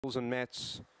And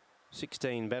Matt's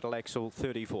 16, Battle Axel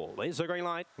 34. There's the green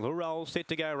light. The roll set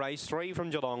to go. Race 3 from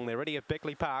Geelong. They're ready at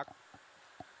Beckley Park.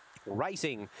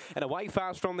 Racing and away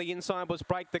fast from the inside was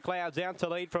Break the Clouds, out to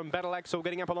lead from Battle Axel,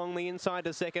 getting up along the inside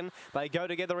to second. They go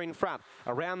together in front.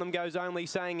 Around them goes Only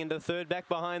Saying into third. Back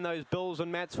behind those Bills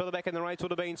and Mats. Further back in the race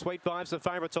would have been Sweet Vibes, the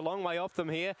favourites a long way off them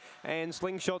here, and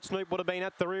Slingshot Snoop would have been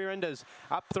at the rear enders.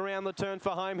 Up around the turn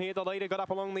for home here. The leader got up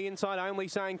along the inside. Only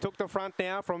Saying took the front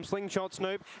now from Slingshot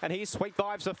Snoop, and here's Sweet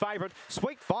Vibes, the favourite.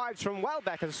 Sweet Vibes from well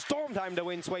back has stormed home to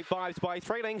win. Sweet Vibes by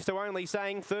 3 lengths to Only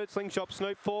Saying. Third, Slingshot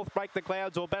Snoop. Fourth, Break the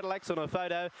Clouds or Battle Axel on a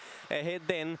photo. Ahead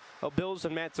then of Bills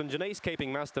and Mats, and Janice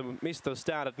Keeping must have missed the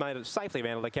start. It made it safely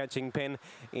round to the catching pen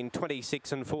in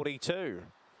 26 and 42.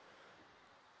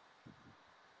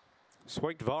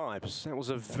 Sweet Vibes, that was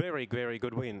a very, very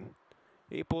good win.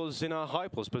 It was in a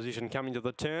hopeless position coming to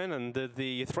the turn, and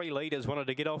the 3 leaders wanted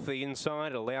to get off the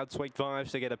inside. It allowed Sweet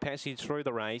Vibes to get a passage through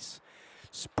the race.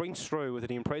 Sprints through with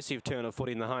an impressive turn of foot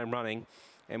in the home running,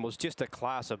 and was just a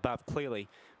class above clearly,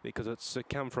 because it's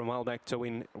come from well back to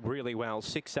win really well.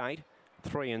 6-8,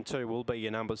 3 and 2 will be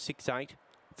your numbers. 6-8,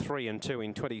 3 and 2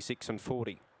 in 26 and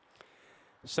 40.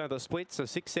 So the splits are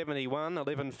 671,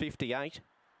 1158.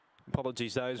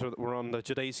 Apologies, those were on the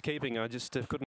Jadice Keeping. I just couldn't